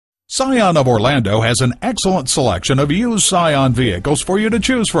Scion of Orlando has an excellent selection of used Scion vehicles for you to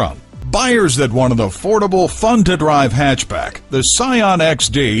choose from. Buyers that want an affordable, fun-to-drive hatchback, the Scion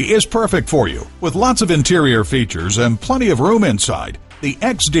XD is perfect for you. With lots of interior features and plenty of room inside, the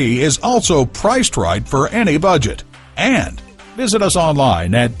XD is also priced right for any budget. And visit us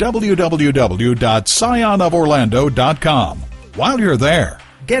online at www.scionoforlando.com. While you're there,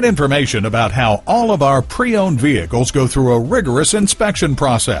 get information about how all of our pre-owned vehicles go through a rigorous inspection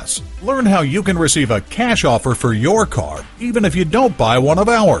process. Learn how you can receive a cash offer for your car even if you don't buy one of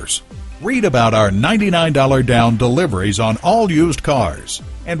ours. Read about our $99 down deliveries on all used cars.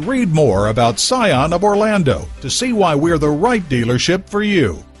 And read more about Scion of Orlando to see why we're the right dealership for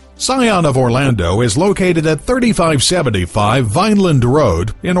you. Scion of Orlando is located at 3575 Vineland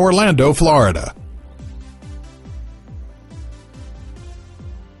Road in Orlando, Florida.